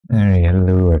Hey,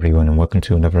 hello everyone, and welcome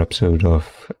to another episode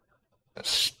of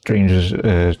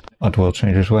Oddworld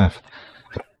Strangers WAF.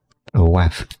 Oh,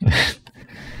 WAF.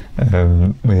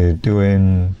 We're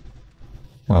doing,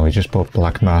 well, we just bought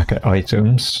black market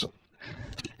items.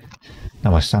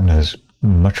 Now my stamina is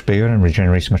much bigger and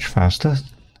regenerates much faster.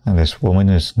 And this woman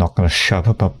is not going to shove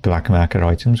up black market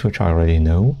items, which I already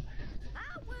know.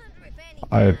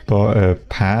 I bought a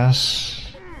pass.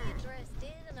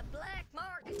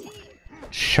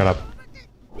 Shut up.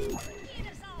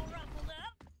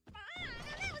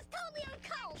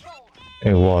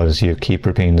 It was, you keep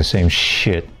repeating the same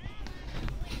shit.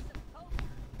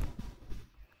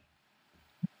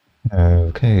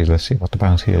 Okay, let's see what the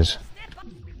bounty is.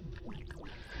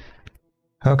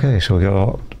 Okay, so we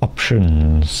got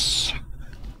options.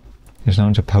 There's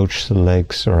known to poach the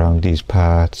legs around these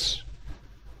parts.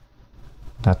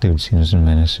 That dude seems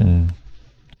menacing.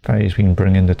 Guy he's been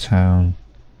bribing the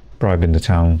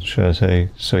town, should I say,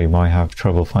 so you might have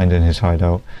trouble finding his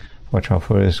hideout. Watch out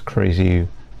for his crazy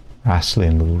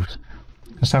wrestling moves.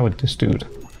 What's that with this dude?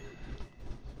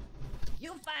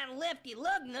 You'll find Lefty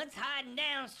Lugnutz hiding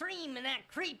downstream in that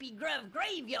creepy grove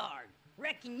graveyard.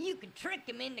 Reckon you could trick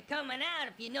him into coming out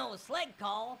if you know a sleg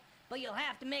call, but you'll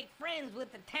have to make friends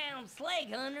with the town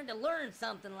sleg hunter to learn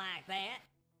something like that.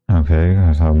 Okay,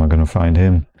 how am I gonna find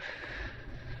him?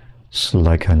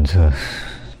 Sleg hunter.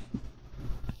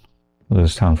 Well,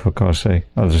 this town, for God's sake.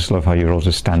 I just love how you're all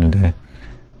just standing there.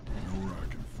 You know where I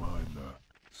can find a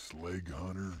sleg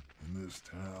hunter in this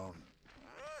town? Oh,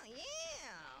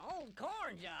 yeah, old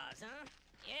corn jaws, huh?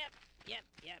 Yep.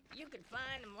 You could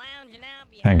find them lounging out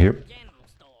behind the general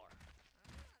store.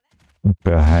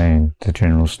 Behind the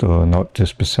general store, not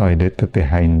just beside it, but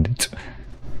behind it.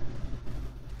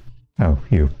 Oh,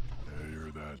 you. Yeah,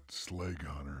 you're that sleg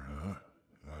hunter, huh?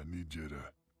 I need you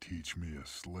to teach me a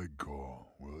sleg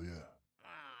call, will ya?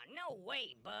 No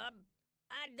way, bub.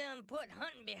 I done put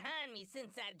hunting behind me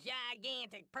since that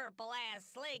gigantic purple-ass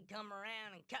sleg come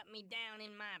around and cut me down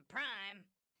in my prime.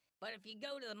 But if you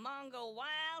go to the Mongol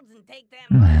wilds and take that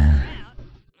route,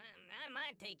 I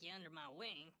might take you under my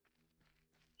wing.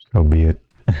 So be it.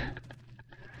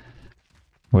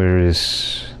 Where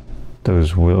is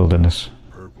those wilderness?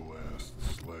 Purple-ass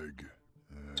sleg.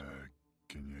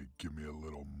 Can you give me a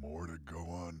little more to go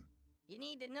on? You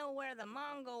need to know where the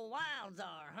Mongol wilds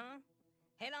are, huh?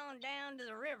 Head on down to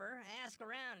the river, ask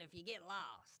around if you get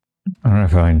lost.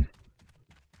 Alright, fine.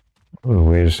 Oh,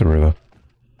 where's the river?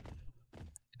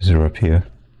 Is it up here?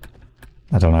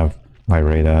 I don't have my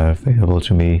radar available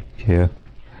to me here,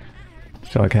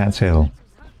 so I can't tell.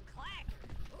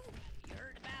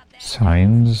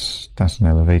 Signs? That's an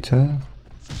elevator.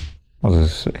 What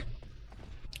does it say?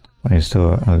 When you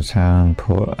still out of town,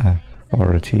 port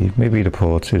authority. Maybe the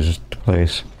port is the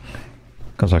place.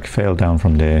 Because I fell down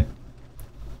from there.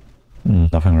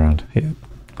 Nothing around here.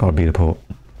 Gotta be the port.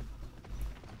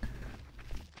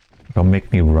 Don't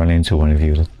make me run into one of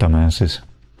you dumbasses.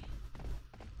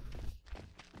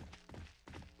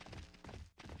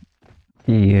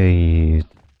 Yay.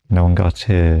 No one got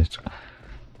hit.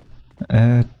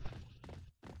 Anyway.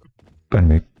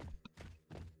 Hey,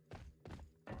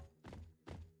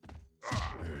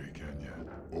 can you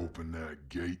open that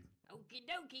gate? Okie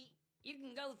dokie. You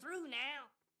can go through now.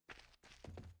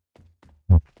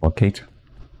 What gate?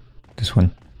 This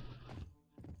one.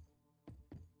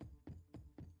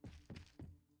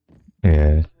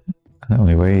 Yeah, the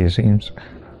only way it seems.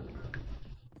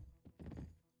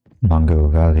 Mango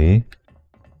Valley.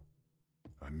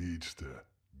 I needs to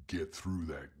get through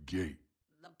that gate.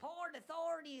 The Port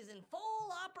Authority is in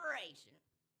full operation.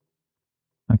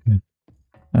 Okay.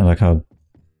 I like how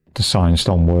the signs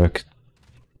don't work.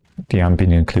 The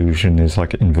ambient occlusion is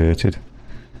like inverted.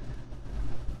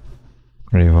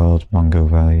 Oddworld, Mango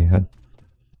Valley. Are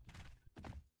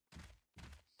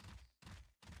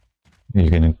you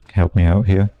gonna help me out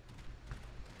here?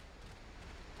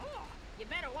 Oh, you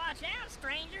better watch out,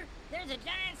 stranger. There's a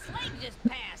giant sleg just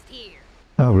passed here.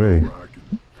 Oh, really? Where I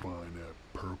can find that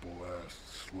purple-ass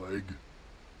sleg.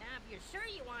 Now, if you're sure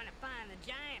you want to find the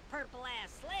giant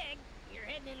purple-ass sleg, you're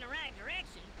heading in the right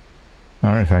direction.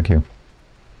 Alright, thank you.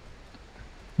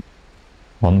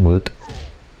 One word.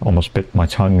 Almost bit my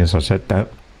tongue as I said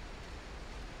that.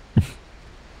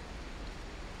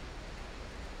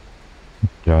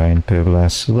 Giant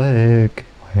purple-ass leg.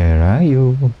 Where are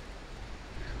you?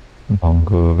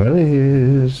 Mango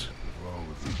Valleys. If I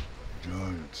was a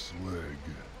giant sleg,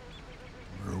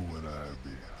 where would I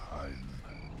be hiding?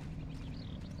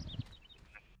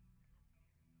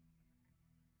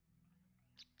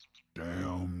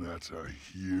 Damn, that's a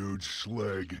huge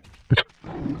sleg.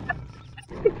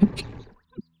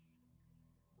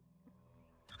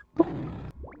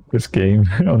 this game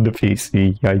on the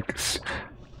PC. Yikes.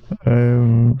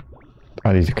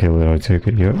 I need to kill it, I take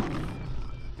it, yeah.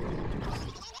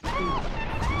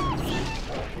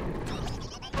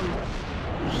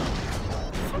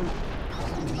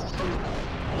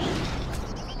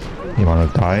 You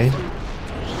wanna die?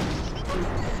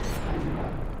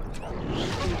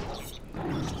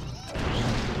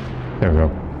 There we go.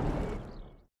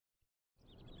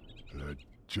 That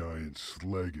giant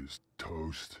sleg is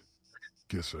toast.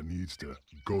 Guess I needs to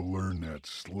go learn that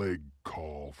sleg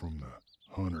call from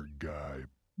the hunter guy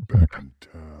back in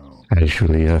town.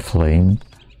 Actually, a flame.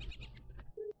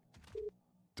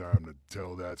 Time to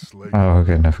tell that sleg Oh,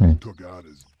 okay, nothing. took out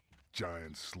his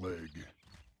giant sleg.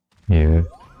 Yeah.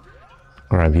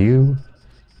 Grab you.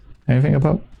 Anything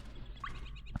about?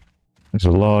 There's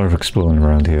a lot of exploring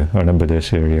around here. I remember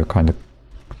this area kind of...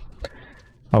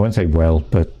 I wouldn't say well,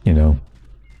 but, you know,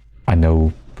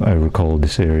 I recall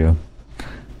this area.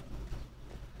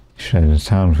 Shit, it's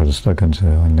town for the slug hunter.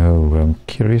 I know, I'm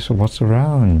curious of what's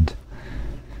around.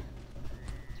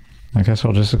 I guess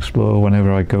I'll just explore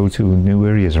whenever I go to new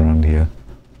areas around here.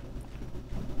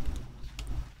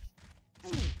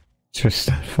 Just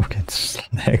that fucking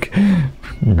slag.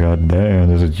 God damn,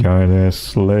 there's a giant ass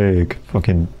slag.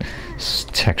 Fucking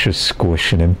texture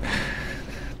squishing him.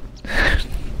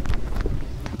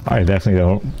 I definitely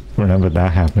don't remember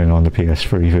that happening on the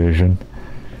PS3 version.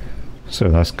 So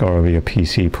that's gotta be a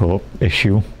PC port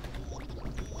issue.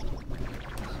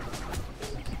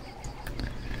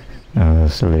 Oh,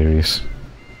 that's hilarious.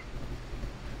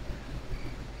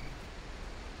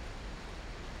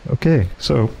 Okay,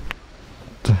 so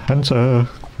Hunter,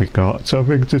 we got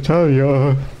something to tell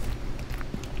you.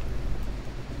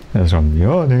 As I'm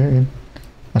yawning.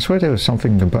 I swear there was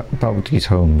something about these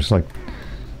homes, like...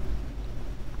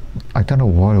 I don't know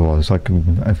what it was, like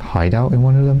a hideout in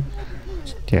one of them?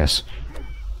 Yes.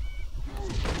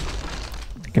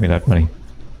 Give me that money.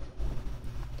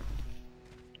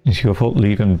 It's your fault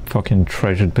leaving fucking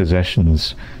treasured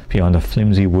possessions behind a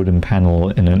flimsy wooden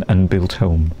panel in an unbuilt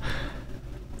home.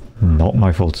 Not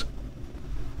my fault.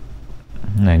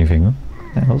 Anything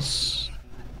else?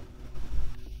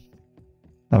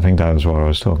 I think that was what I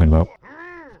was talking about.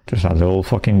 Just that little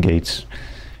fucking gates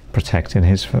protecting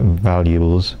his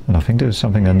valuables. And I think there's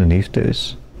something underneath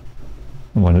this.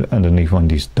 Underneath one of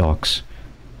these docks.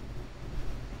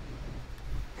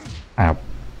 Ow.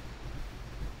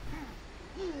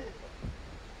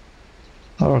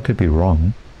 Or I could be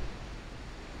wrong.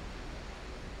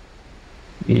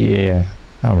 Yeah,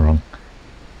 I'm wrong.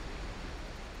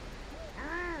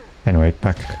 Anyway,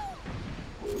 back.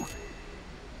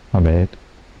 My bad.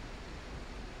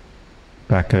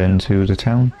 Back into the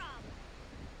town.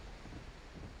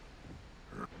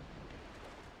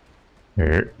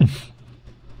 Here.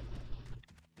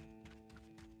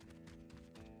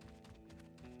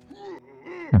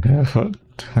 Okay, I thought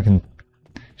fucking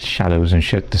shadows and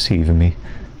shit deceiving me.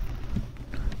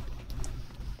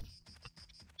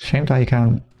 Shame that you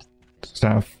can't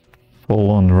start full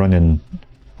on running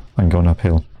and going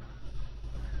uphill.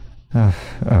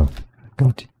 Oh,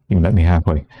 God, you let me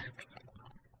halfway.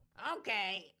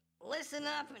 Okay, listen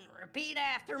up and repeat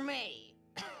after me.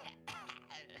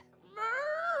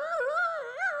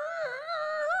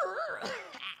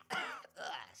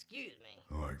 Excuse me.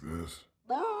 Like this.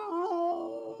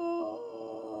 Oh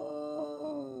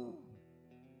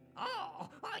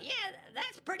yeah,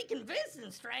 that's pretty convincing,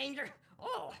 stranger.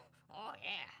 Oh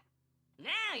yeah.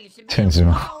 Now you should be able to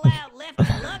call out Lefty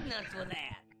Lugnutz with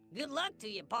that. Good luck to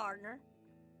you, partner.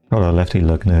 Hello, Lefty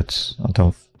Lugnutz. I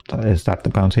don't... Is that the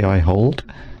bounty I hold?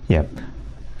 Yep.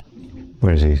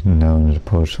 Where is he? No,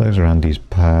 approach those around these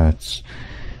parts.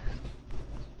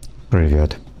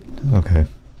 Graveyard. Okay.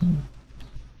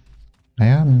 I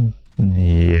am...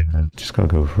 Yeah, just gotta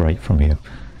go right from here.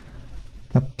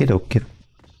 Up, get up, get up.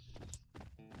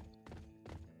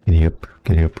 Giddy up,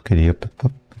 giddy up, giddy up,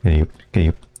 up, giddy up, giddy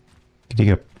up,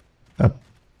 giddy up, up,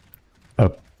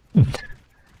 up.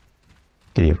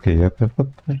 Giddy up, giddy up, up, up,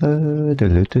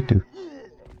 do.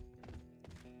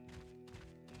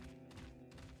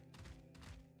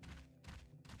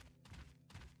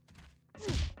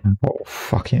 Oh,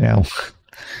 fucking hell.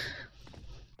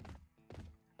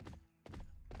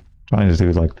 Trying to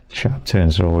do like sharp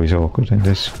turns are always awkward in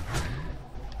this.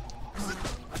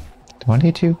 Do I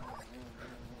need to?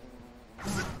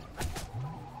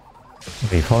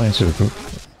 If you fall into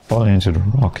the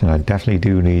rock, and I definitely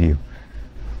do need you.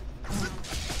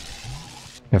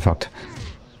 You're fucked.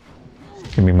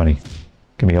 Give me money.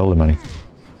 Give me all the money.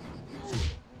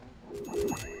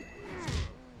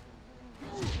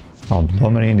 Oh, blow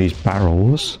money in these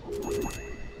barrels.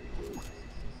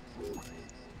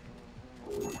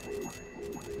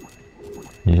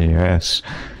 Yes.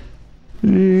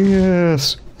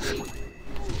 Yes.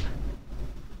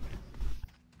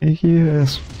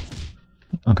 Yes.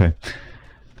 Okay.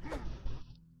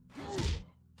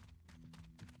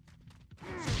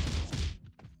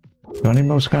 Got any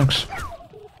more skunks?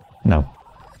 No.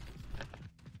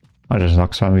 I just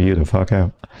knocked some of you the fuck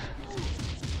out.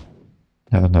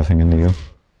 No, nothing in you.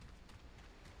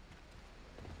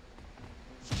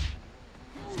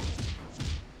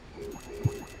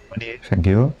 Thank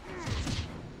you.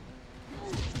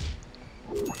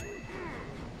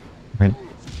 Okay.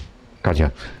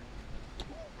 Gotcha.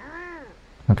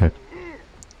 Okay.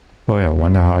 Oh yeah, I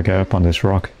wonder how I get up on this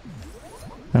rock.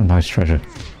 Oh, nice treasure.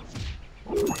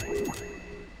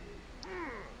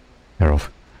 They're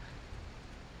off.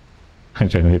 I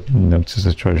didn't notice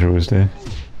the treasure was there.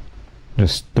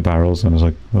 Just the barrels, and I was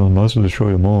like, well, I might as well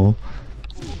destroy them all.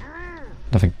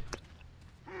 Nothing.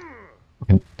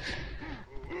 Okay.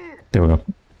 There we go.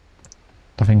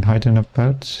 Nothing hiding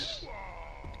about.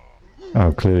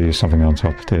 Oh, clearly there's something on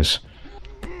top of this.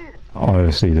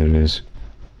 Obviously there is.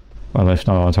 Well, if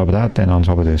not on top of that, then on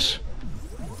top of this.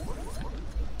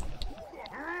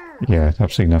 Yeah,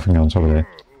 absolutely nothing on top of there.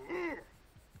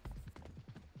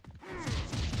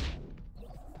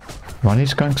 Do I need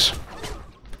skunks?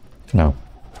 No.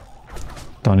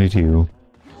 Don't need you.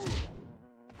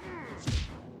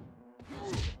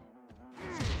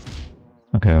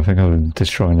 Okay, I think I'm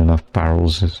destroying enough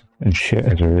barrels and shit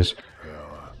as there is.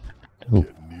 Ooh.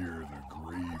 Near the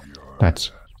graveyard.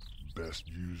 That's... Best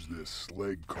use this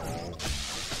sleg call.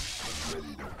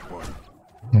 Ready to fight.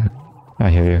 Yeah, I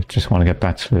hear you. Just want to get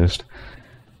bats first.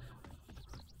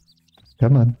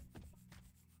 Come on.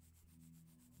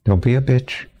 Don't be a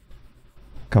bitch.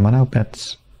 Come on out,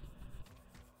 bats.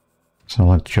 Sound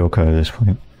like Joker at this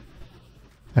point.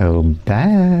 Oh,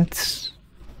 bats!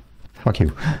 Fuck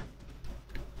you.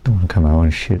 Don't want to come out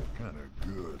and shit. Kinda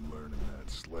good learning that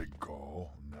sleg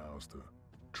call. Now's to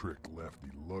trick Lefty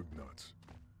Lugnutz.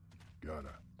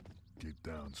 Gotta get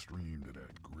downstream to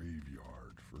that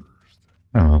graveyard first.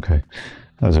 Oh, okay.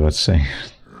 I was about to say.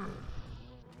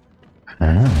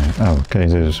 Oh, okay,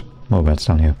 there's more bats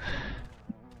down here.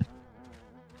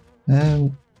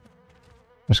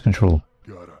 Press control.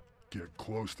 Gotta get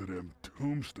close to them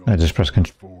tombstones. I just press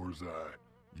control. Before I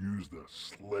use the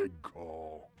sleg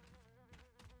call.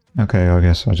 Okay, I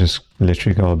guess I just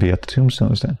literally gotta be at the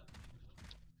tombstones then.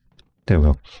 There we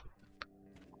go.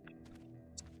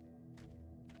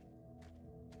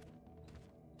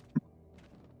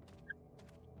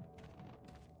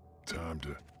 Time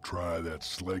to try that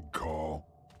sleg call.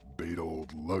 Bait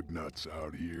old Lugnutz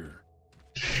out here.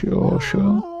 Sure,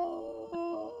 sure.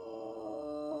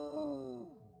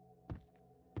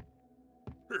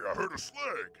 Hey, I heard a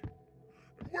sleg.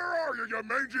 Where are you, you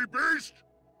mangy beast?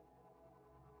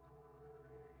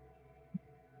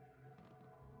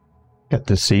 Got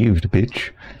deceived,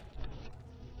 bitch.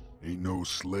 Ain't no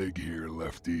sleg here,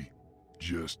 Lefty.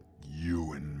 Just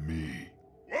you and me.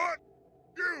 What?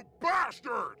 You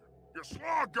bastard! You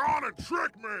slogged on and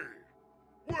tricked me!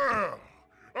 Well,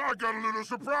 I got a little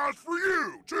surprise for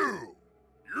you, too.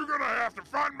 You're gonna have to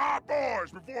fight my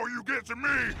boys before you get to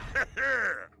me.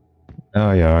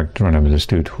 Oh yeah, I remember this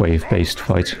dude. Wave-based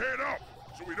fight. Head up,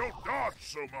 so we don't dodge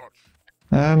so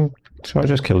much. So I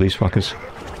just kill these fuckers.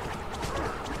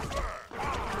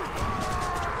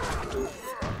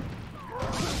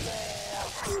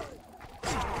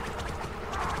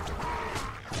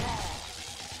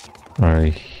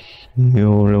 Alright,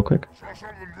 heal real quick.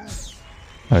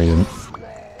 Oh, you didn't.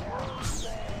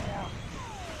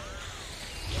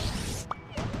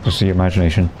 Just the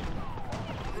imagination.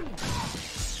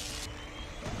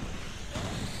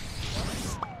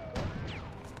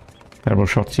 Terrible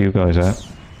shot to you guys out.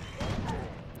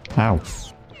 Ow.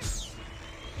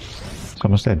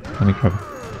 Someone's dead. Let me grab him.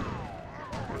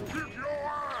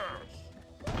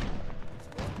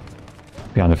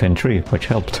 Behind the thin tree, which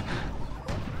helped.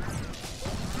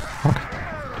 Fuck.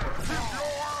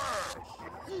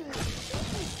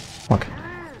 Fuck.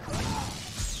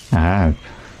 Ah.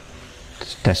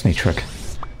 It's a Destiny trick.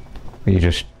 Where you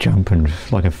just jump and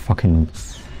like a fucking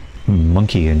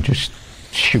monkey and just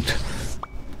shoot.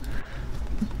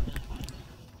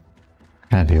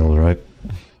 Can't be alright.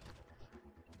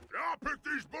 I'll pick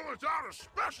these bullets out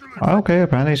especially. Okay,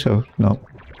 apparently so. No.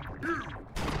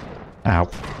 Ow.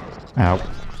 Ow.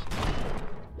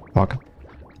 Fuck.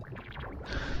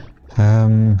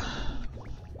 Ow.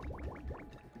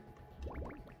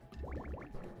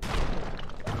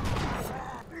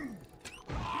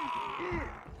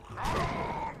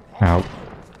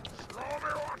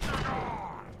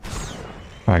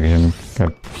 Bag him.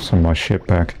 Get some of my shit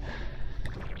back.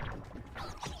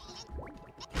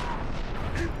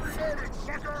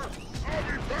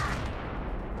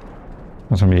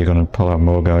 tell me you're gonna pull out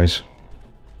more guys.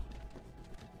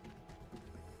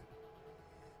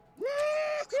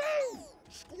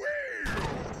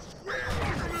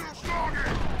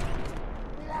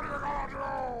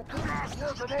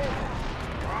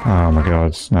 Oh my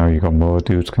god, now you got more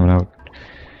dudes coming out.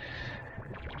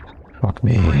 Fuck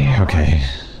me, okay.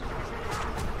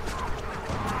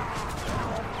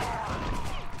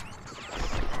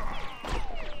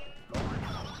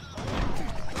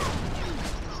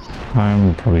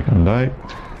 I'm probably gonna die.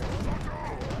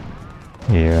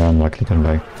 Yeah, I'm likely gonna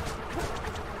die.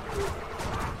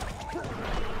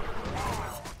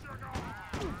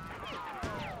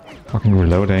 Fucking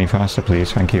reload any faster,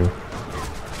 please, thank you.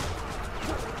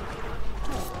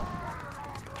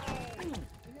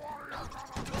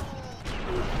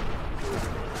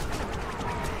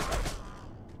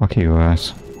 Fuck you,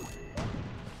 ass.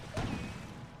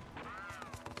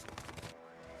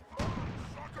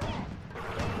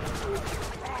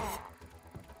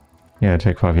 Yeah,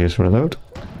 take 5 years to reload.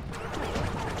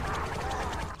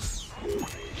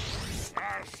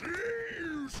 I see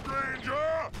you,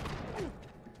 stranger.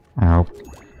 Ow.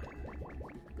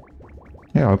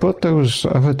 Yeah, I bought those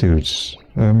other dudes.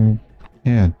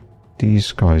 Yeah,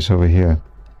 these guys over here.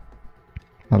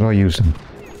 How do I use them?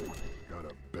 Got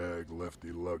a bag, Lefty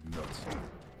Lugnutz.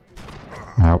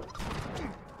 Ow.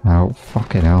 Ow,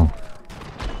 fucking hell.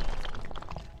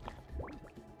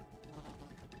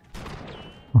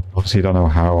 Obviously don't know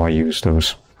how I use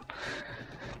those.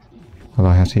 Well,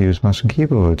 I have to use mouse and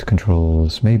keyboard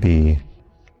controls, maybe.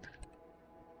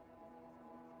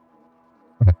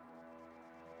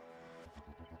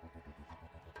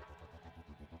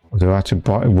 Or do I have to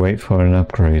wait for an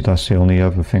upgrade? That's the only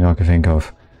other thing I can think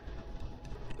of.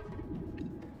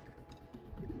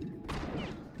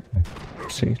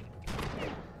 Let's see.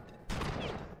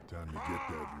 Time to get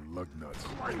that Lugnutz.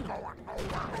 Ain't going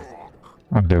nowhere.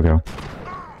 Oh, there we go.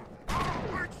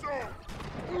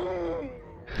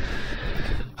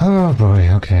 Oh boy,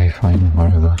 okay, fine,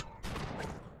 whatever.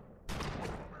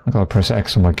 I gotta press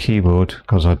X on my keyboard,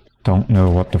 because I don't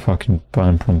know what the fucking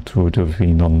button prompt would have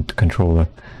been on the controller.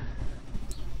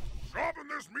 Chopping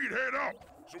this meathead up,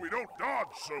 so we don't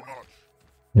dodge so much.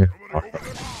 Yeah. Somebody over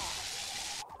there.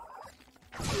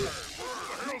 Hey, what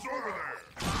the hell's over there?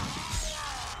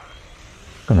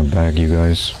 Gonna bag you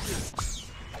guys.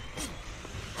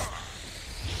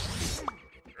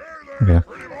 Hey there, Yeah.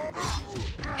 pretty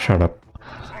woman. Shut up.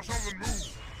 Saw something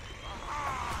move.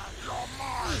 You're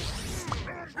mine.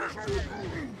 Saw something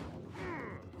move.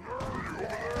 You over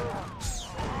there?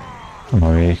 I'm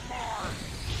already.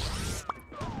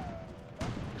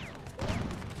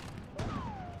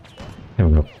 There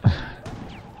we go.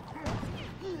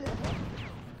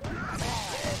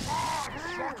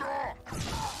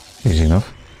 Easy enough.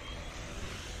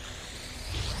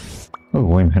 Oh,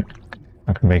 wait a minute.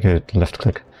 I can make a left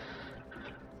click.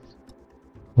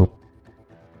 Oh.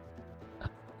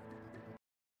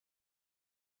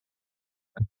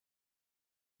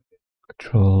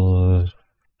 Controllers.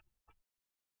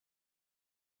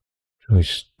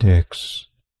 Joysticks.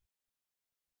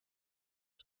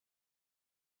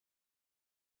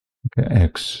 Okay,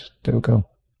 X. There we go.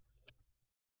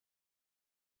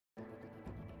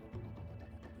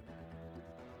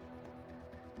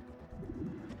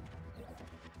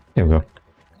 There we go.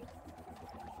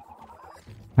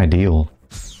 Ideal.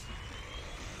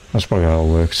 That's probably how it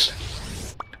works.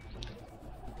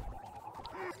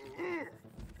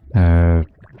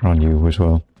 On you as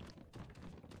well.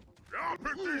 Yeah, I'll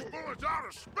pick these bullets out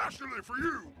especially for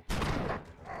you.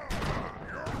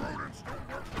 Your rodents don't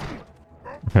work.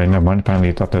 Okay, never mind.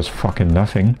 Apparently that does fucking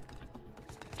nothing.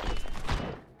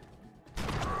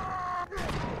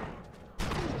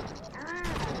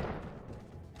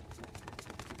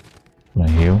 Can I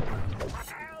heal?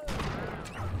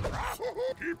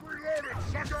 Keep reloading,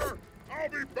 sucker. I'll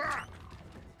be back.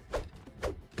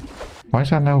 Why is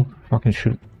that now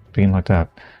fucking being like that?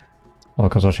 Well,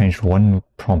 because I changed one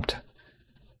prompt.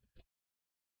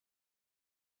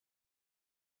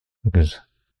 Because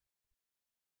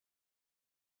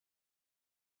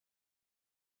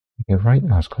you're right,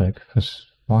 mouse click. Because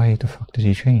why the fuck did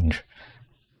he change?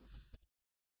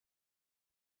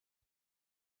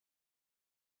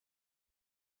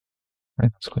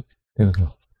 Right, mouse click. There we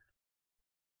go.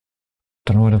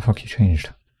 Don't know where the fuck he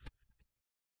changed.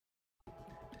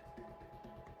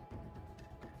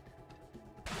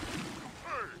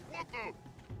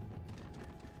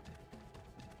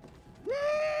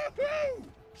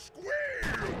 Squeal!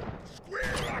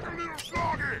 Squeal like a little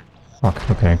sloggy! Fuck,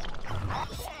 okay.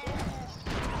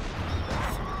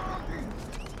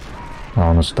 I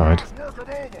almost died. Work 'em over,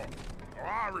 or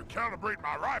I recalibrate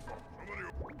my rifle. Somebody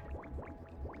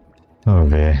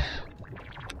way.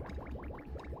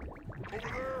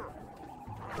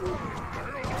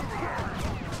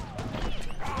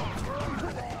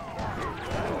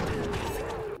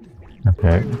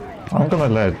 Okay, I'm gonna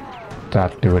let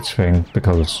that do its thing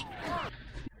because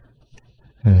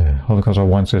because I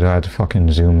wanted to add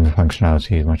fucking zoom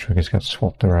functionality. My triggers get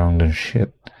swapped around and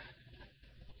shit.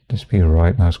 This be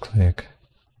right mouse click.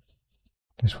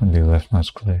 This one be left mouse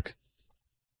click.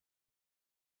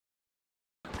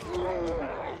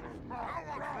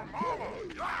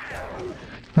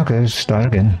 Okay, let's start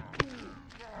again.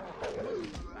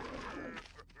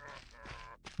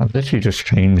 I've literally just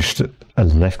changed a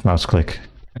left mouse click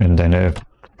and then it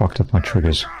fucked up my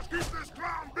triggers.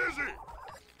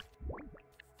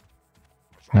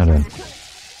 Now then.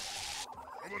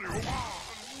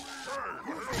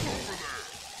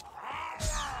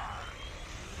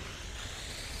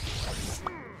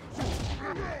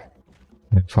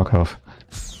 Fuck off.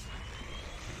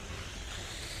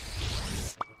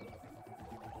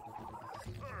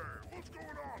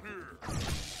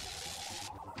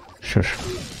 Shush.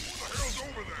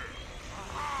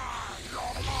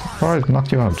 Oh, I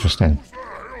knocked you out just then.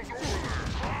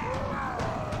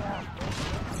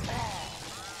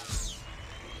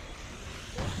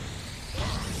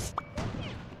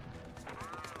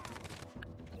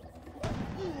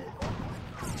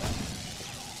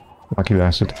 Fuck you,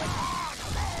 acid.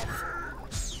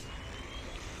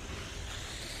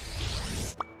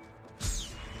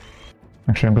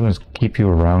 Actually, I'm gonna keep you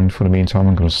around for the meantime.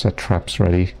 I'm gonna set traps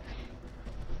ready.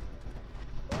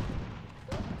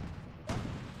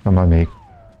 Come on, me.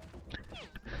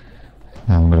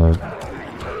 Now I'm gonna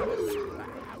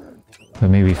put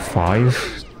maybe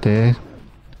 5 there.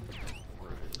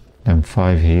 Then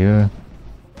 5 here.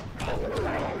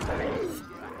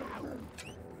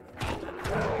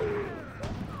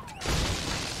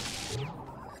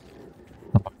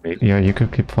 Yeah, you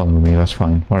could keep following me, that's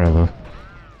fine, whatever.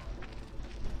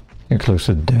 You're close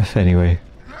to death anyway.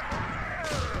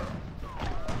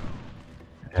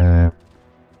 There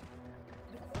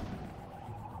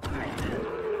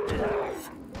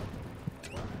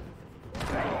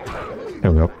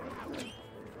we go.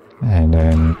 And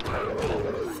then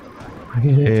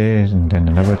here it is, and then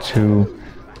another 2.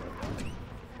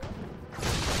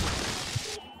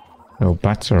 Oh,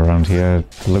 bats are around here,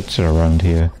 loots are around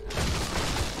here.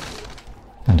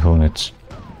 And hornets.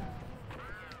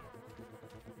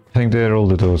 I think they're all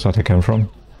the doors that they come from.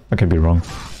 I could be wrong.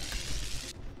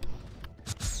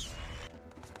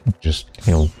 Just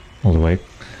heal all the way.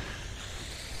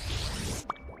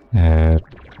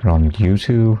 Around you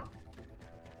two.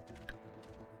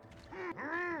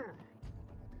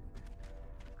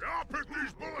 I'll pick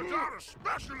these bullets out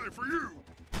especially for you.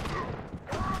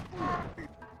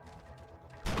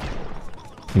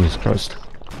 Jesus Christ.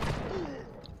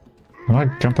 Can I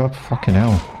jump up? Fucking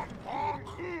hell.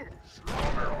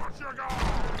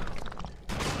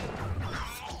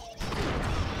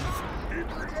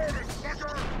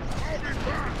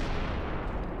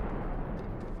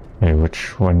 Okay,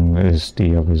 which one is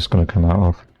the others gonna come out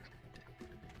of?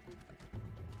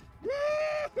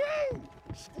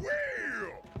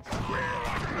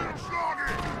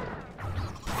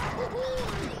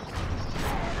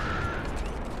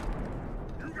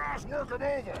 Work him over. I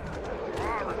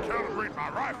recalibrate my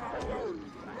rifle.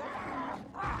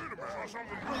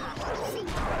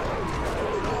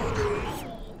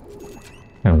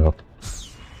 There we go.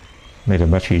 Made it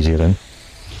much easier then.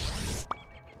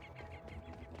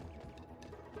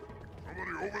 Somebody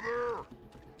over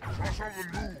there. Saw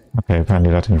something new. Okay,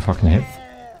 apparently that didn't fucking hit.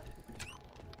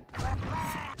 I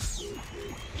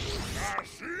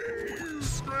see you,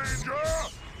 stranger.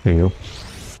 Do you?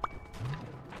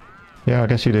 Yeah, I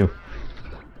guess you do.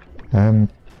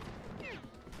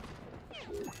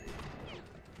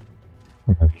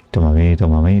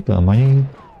 Don't mind me.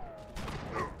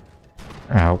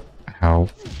 Ow, ow.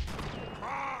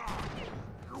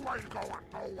 You ain't going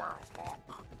nowhere, punk.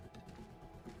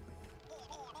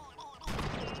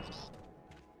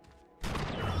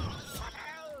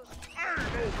 Ain't no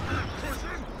big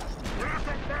cushion. When I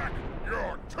come back,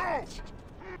 you're toast.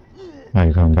 Are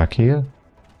you coming back here?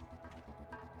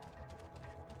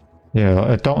 Yeah,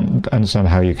 I don't understand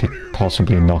how you could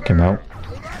possibly knock him out.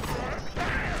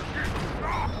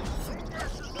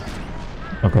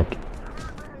 Oh god.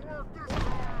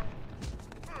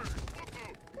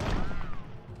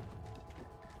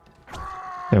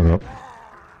 There we go.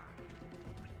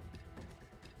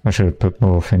 I should have put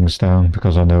more things down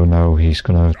because I know now he's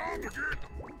gonna...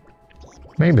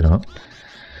 Maybe not.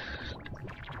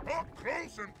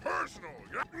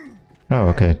 Oh,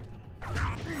 okay.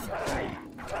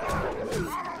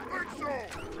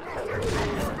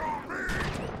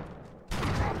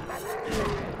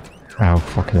 Ow,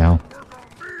 fucking hell.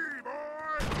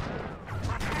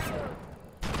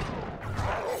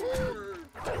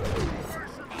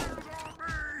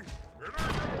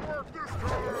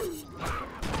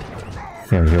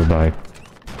 Yeah, he'll die.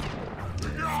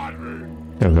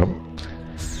 There we go.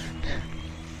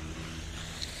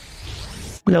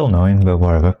 A little annoying, but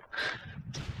whatever.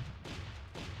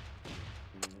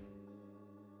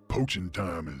 Poaching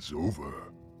time is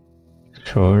over.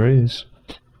 Sure is.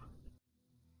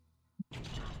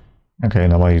 Okay,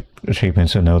 now my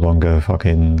achievements are no longer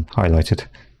fucking highlighted.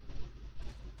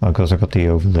 Because I got the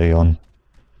overlay on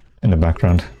in the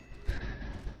background.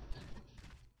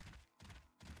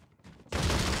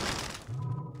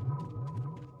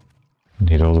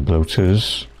 Need all the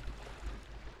bloaters.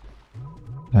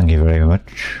 Thank you very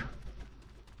much.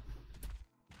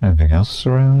 Anything else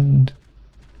around?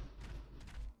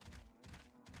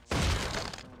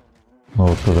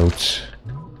 More bloats.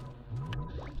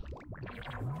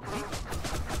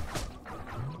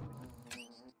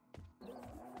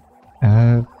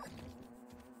 Yeah,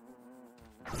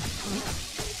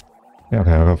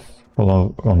 okay, I've got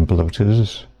full on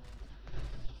bloaters.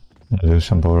 There's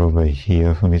some more over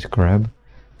here for me to grab.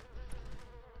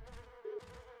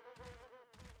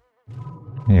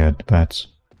 Yeah, the bats.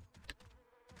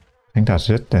 I think that's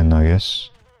it then, I guess.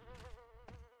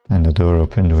 And the door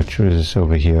opened, which is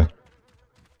over here.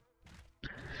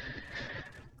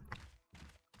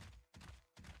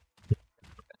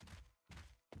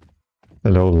 The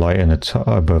little light in the top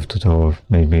above the door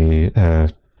made me,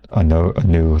 I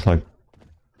knew like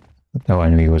no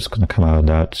enemy was going to come out of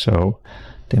that, so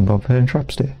didn't bother putting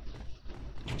traps there.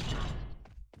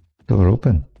 Door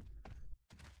open.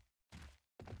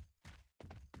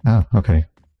 Oh, okay.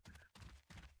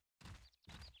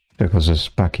 Because it's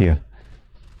back here.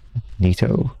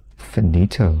 Neato.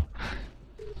 Finito.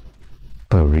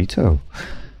 Burrito.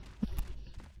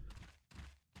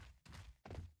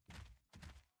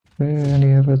 Are there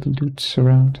any other loots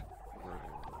around?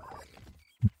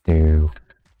 No.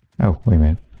 Oh, wait a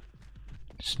minute.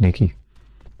 Sneaky.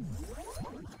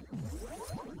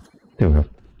 There we go.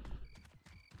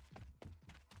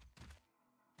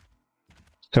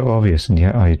 So obvious, and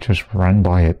yet I just ran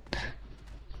by it.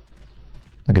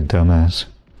 Like a dumbass.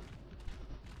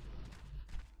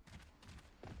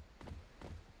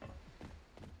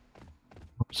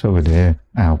 What's over there?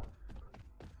 Ow.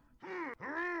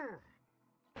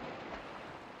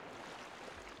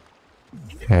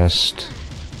 Chest.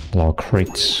 Log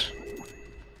crates.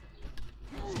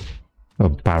 Oh,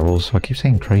 barrels. I keep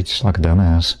saying crates like a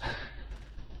dumbass.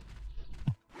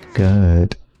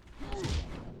 Good.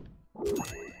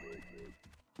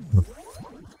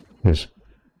 Yes.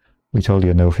 We told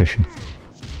you no fishing.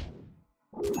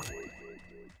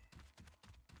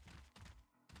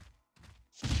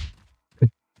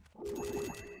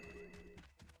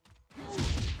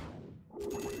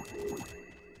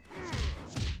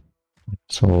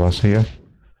 That's all I see here.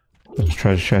 There's a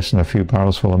treasure chest and a few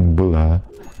barrels full of moolah.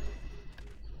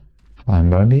 Fine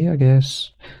by me, I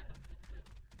guess.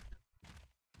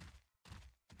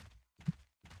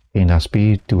 Gain that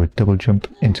speed, do a double jump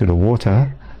into the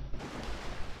water.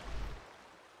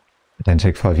 Then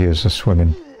take 5 years of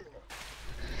swimming.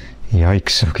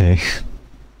 Yikes, okay.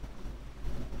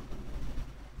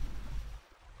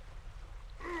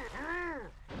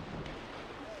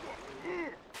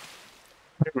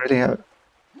 Really?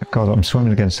 God, I'm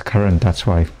swimming against the current, that's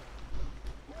why.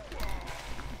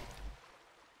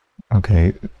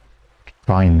 Okay,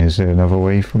 fine. Is there another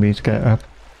way for me to get up?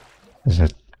 Is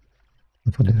it?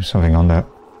 I thought there was something on that.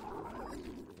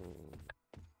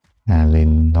 Apparently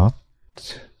not.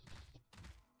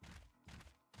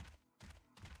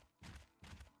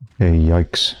 Okay,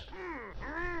 yikes.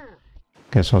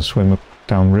 Guess I'll swim up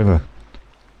down river.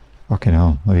 Fucking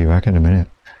hell, I'll be back in a minute.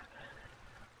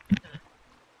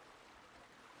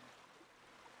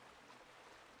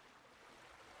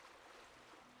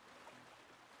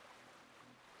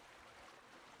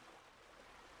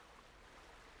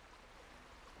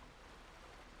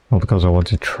 Well, because I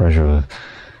wanted treasure.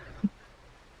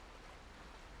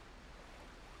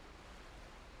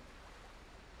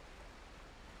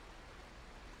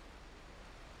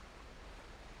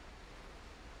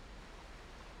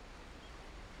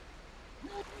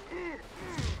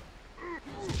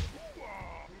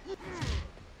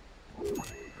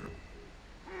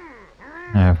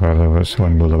 Yeah, whatever, was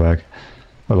one bullet bag.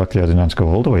 Well, luckily I didn't have to go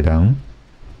all the way down.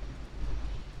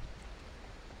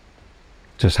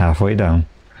 Just halfway down.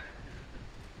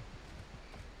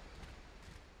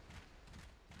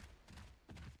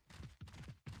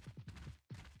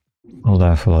 All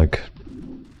that for like,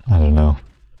 I don't know.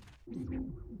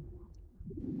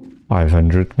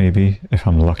 500 maybe, if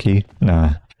I'm lucky.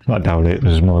 Nah, I doubt it. It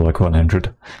was more like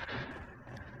 100.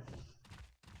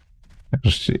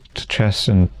 The chests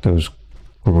and those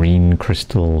green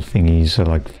crystal thingies are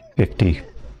like 50.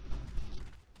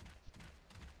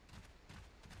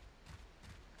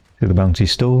 To the bounty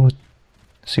store.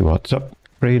 See what's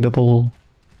upgradable.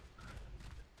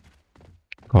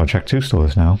 Gotta check 2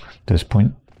 stores now at this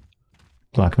point.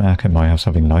 Black market might have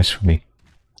something nice for me.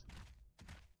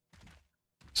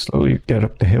 Slowly get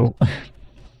up the hill.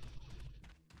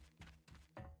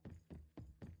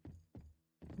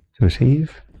 To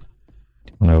receive.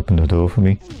 Do you want to open the door for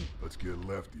me? Let's get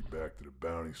Lefty back to the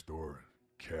bounty store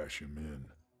and cash him in.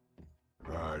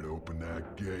 Alright, open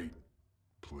that gate,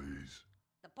 please.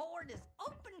 The port is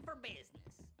open for business.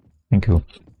 Thank you.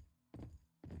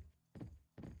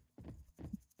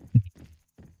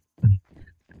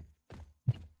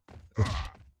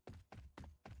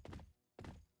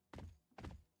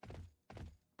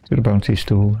 To the bounty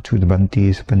store, to the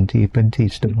bounty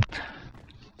store.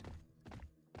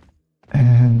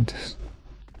 And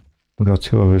we got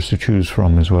 2 others to choose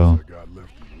from as well. I got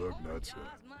Lefty Lugnutz.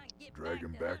 Drag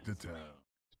him back to town.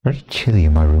 Very chilly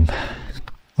in my room.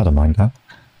 I don't mind that.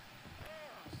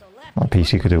 My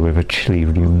PC could do with a chilly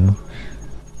room.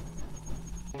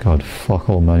 God, fuck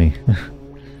all money.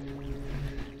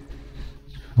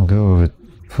 I'll go over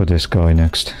for this guy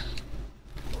next.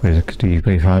 Where's the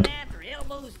we've had? After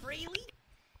elbows freely,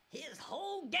 his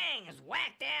whole gang is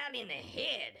whacked out in the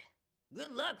head.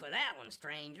 Good luck with that one,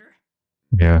 stranger.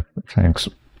 Yeah, thanks.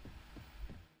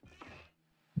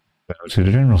 Go to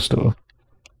the general store.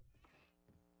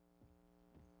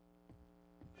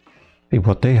 See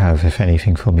what they have, if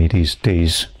anything, for me these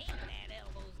days.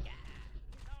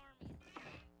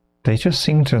 They just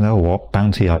seem to know what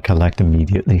bounty I collect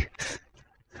immediately.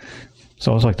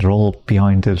 So I was like, they're all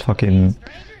behind the fucking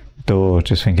door,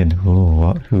 just thinking, oh,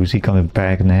 what? Who's he gonna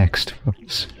bag next? Oh,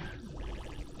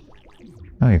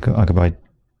 I could buy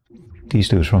these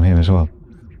dudes from him as well.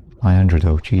 900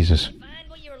 though, Jesus. Find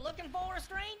what you were looking for,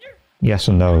 stranger? Yes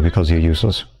and no, because you're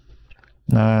useless.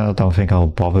 No, I don't think I'll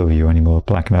bother with you anymore.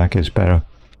 Black market is better.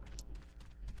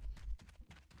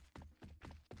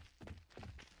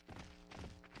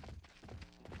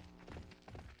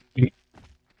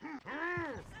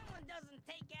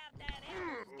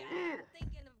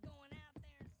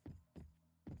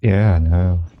 Yeah,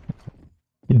 no.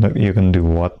 You know, you can do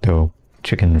what though,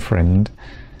 chicken friend?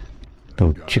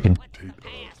 Though chicken.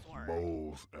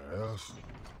 Mole's ass.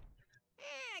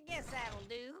 I guess that'll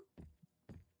do.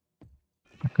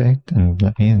 Okay, then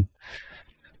let me in.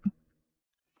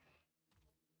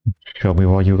 Show me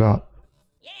what you got.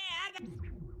 Yeah, I got...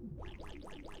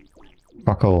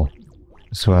 Buckle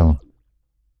as well.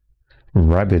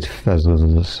 Rabbit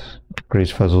feathers.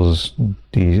 Great feathers.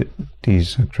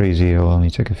 These are crazy. I'll only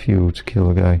take a few to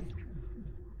kill a guy.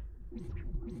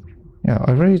 Yeah,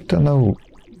 I really don't know.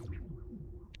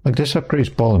 Like, this upgrades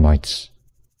Bolomites.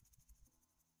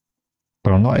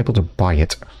 But I'm not able to buy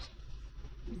it.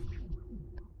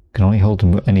 Can only hold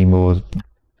any more.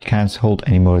 Can't hold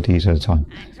any more of these at a time.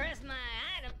 I trust my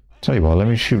item. Tell you what, let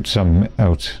me shoot some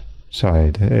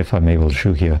outside if I'm able to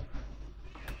shoot here.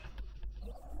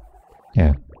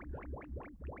 Yeah.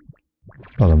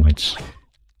 Bolomites.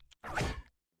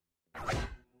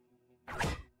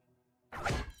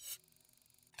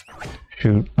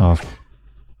 Shoot off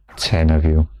 10 of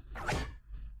you.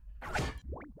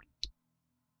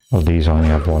 Well, these only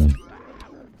have 1.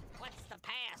 What's the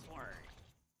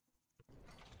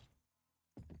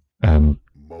password?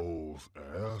 Mole's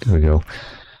ass. There we go.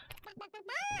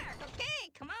 Okay,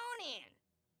 come on in.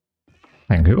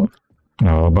 Thank you.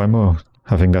 No, I'll buy more.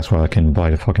 I think that's why I can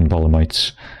buy the fucking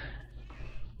Bolomites.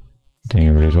 Didn't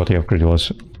even realize what the upgrade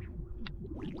was. It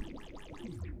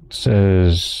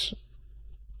says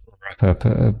wrap up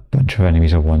a bunch of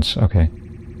enemies at once. Okay.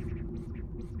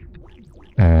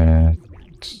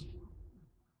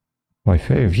 My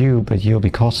fair view, but you'll be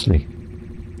costly.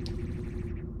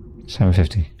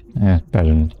 750. Yeah, better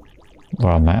than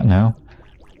where I'm at now.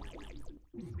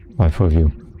 My full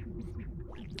view.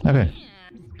 Okay.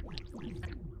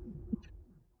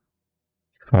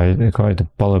 Quite the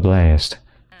Bolo Blast.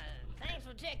 Thanks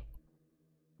for checking.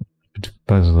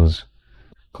 Puzzles.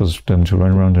 Cause them to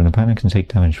run around in a panic and take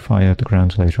damage. Fire at the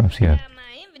ground to lay traps. Yeah.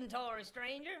 My inventory,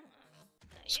 stranger.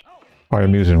 Quite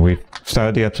amusing. We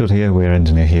started the episode here, we're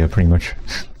ending it here pretty much.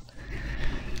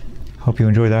 Hope you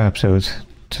enjoyed that episode.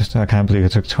 Just, I can't believe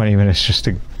it took 20 minutes just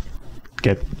to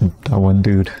get that one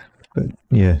dude. But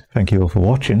yeah, thank you all for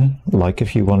watching. Like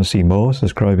if you want to see more,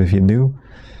 subscribe if you're new.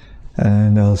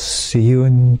 And I'll see you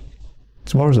in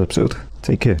tomorrow's episode.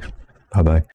 Take care. Bye bye.